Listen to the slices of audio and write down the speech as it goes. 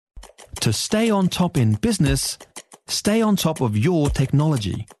To stay on top in business, stay on top of your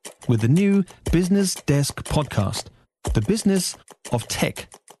technology with the new Business Desk podcast, The Business of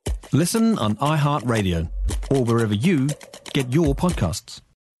Tech. Listen on iHeartRadio or wherever you get your podcasts.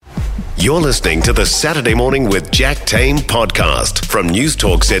 You're listening to the Saturday Morning with Jack Tame podcast from News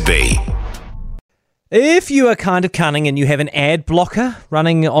Talk ZB. If you are kind of cunning and you have an ad blocker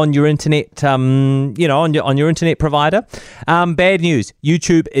running on your internet, on your internet provider, bad news.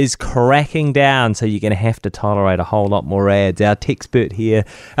 YouTube is cracking down, so you're going to have to tolerate a whole lot more ads. Our tech expert here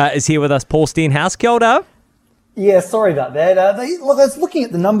is here with us, Paul Stenhouse. Kia ora. Yeah, sorry about that. I was looking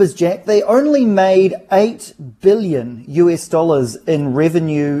at the numbers, Jack. They only made $8 billion in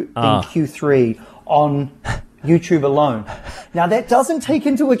revenue in Q3 on YouTube alone. Now, that doesn't take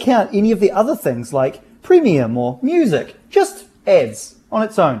into account any of the other things like premium or music, just ads on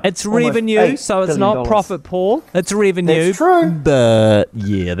its own. It's revenue, so it's not profit, Paul. It's revenue. That's true. But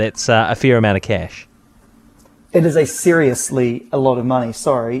yeah, that's a fair amount of cash. It is seriously a lot of money,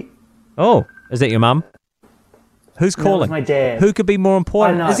 sorry. Oh, is that your mum? Who's calling? No, it was my dad. Who could be more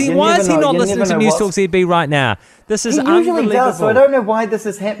important? I know. Why is he not listening to News Talk ZB right now? This is unbelievable. He usually does, so I don't know why this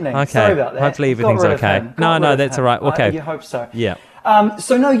is happening. Okay. Sorry about that. Hopefully everything's okay. No, that's all right. Okay. You hope so. Yeah.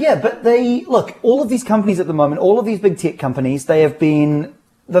 But all of these companies at the moment, all of these big tech companies, they've been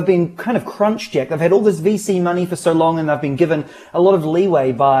kind of crunched, Jack. They've had all this VC money for so long, and they've been given a lot of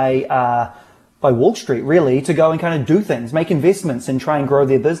leeway by Wall Street, really, to go and kind of do things, make investments, and try and grow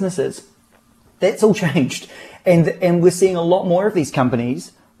their businesses. That's all changed. And we're seeing a lot more of these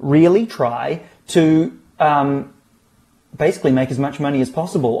companies really try to basically make as much money as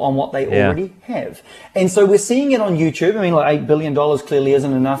possible on what they already have. And so we're seeing it on YouTube. I mean, like $8 billion clearly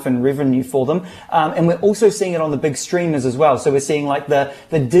isn't enough in revenue for them. And we're also seeing it on the big streamers as well. So we're seeing like the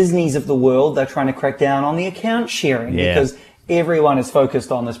Disneys of the world, they're trying to crack down on the account sharing because everyone is focused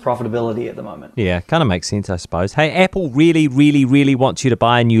on this profitability at the moment. Yeah, kind of makes sense, I suppose. Hey, Apple really, really, really wants you to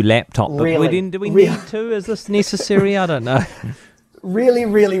buy a new laptop. But do we need to? Is this necessary? I don't know. Really,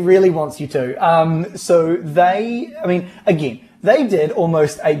 really, really wants you to. So they did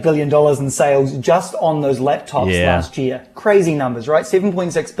almost $8 billion in sales just on those laptops last year. Crazy numbers, right?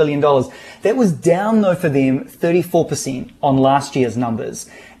 $7.6 billion. That was down, though, for them 34% on last year's numbers.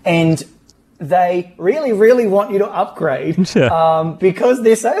 And they really, really want you to upgrade because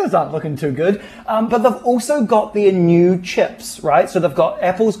their sales aren't looking too good. But they've also got their new chips, right? So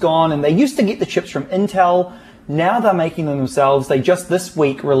Apple's gone, and they used to get the chips from Intel. Now they're making them themselves. They just this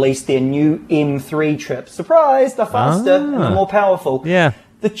week released their new M3 chips. Surprise, they're faster and they're more powerful. Yeah.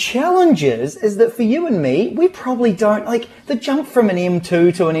 The challenge is that for you and me, we probably don't, the jump from an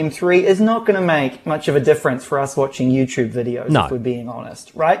M2 to an M3 is not going to make much of a difference for us watching YouTube videos, if we're being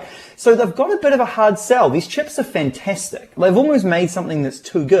honest, right? So they've got a bit of a hard sell. These chips are fantastic. They've almost made something that's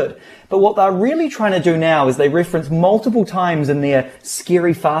too good. But what they're really trying to do now is they reference multiple times in their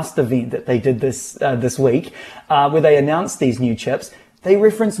Scary Fast event that they did this week, where they announced these new chips. They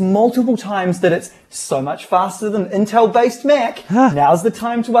reference multiple times that it's so much faster than Intel-based Mac. Now's the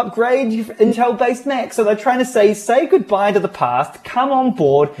time to upgrade your Intel-based Mac. So they're trying to say goodbye to the past, come on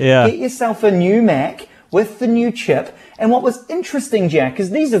board, get yourself a new Mac with the new chip. And what was interesting, Jack, is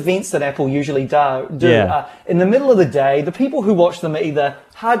these events that Apple usually do in the middle of the day, the people who watch them are either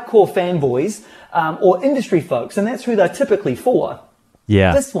hardcore fanboys or industry folks, and that's who they're typically for.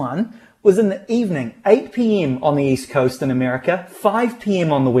 Yeah. This one was in the evening, 8 p.m. on the East Coast in America, 5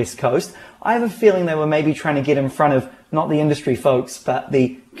 p.m. on the West Coast. I have a feeling they were maybe trying to get in front of not the industry folks, but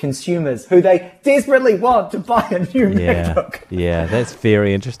the consumers who they desperately want to buy a new MacBook. Yeah, that's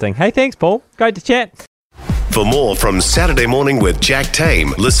very interesting. Hey, thanks, Paul. Great to chat. For more from Saturday Morning with Jack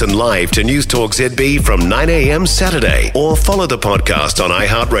Tame, listen live to News Talk ZB from 9 a.m. Saturday or follow the podcast on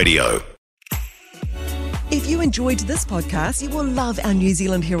iHeartRadio. If you enjoyed this podcast, you will love our New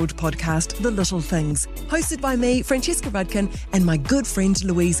Zealand Herald podcast, The Little Things, hosted by me, Francesca Rudkin, and my good friend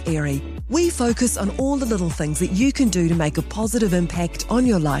Louise Airy. We focus on all the little things that you can do to make a positive impact on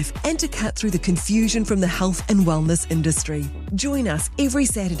your life and to cut through the confusion from the health and wellness industry. Join us every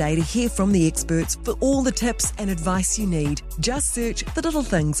Saturday to hear from the experts for all the tips and advice you need. Just search The Little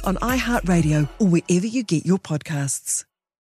Things on iHeartRadio or wherever you get your podcasts.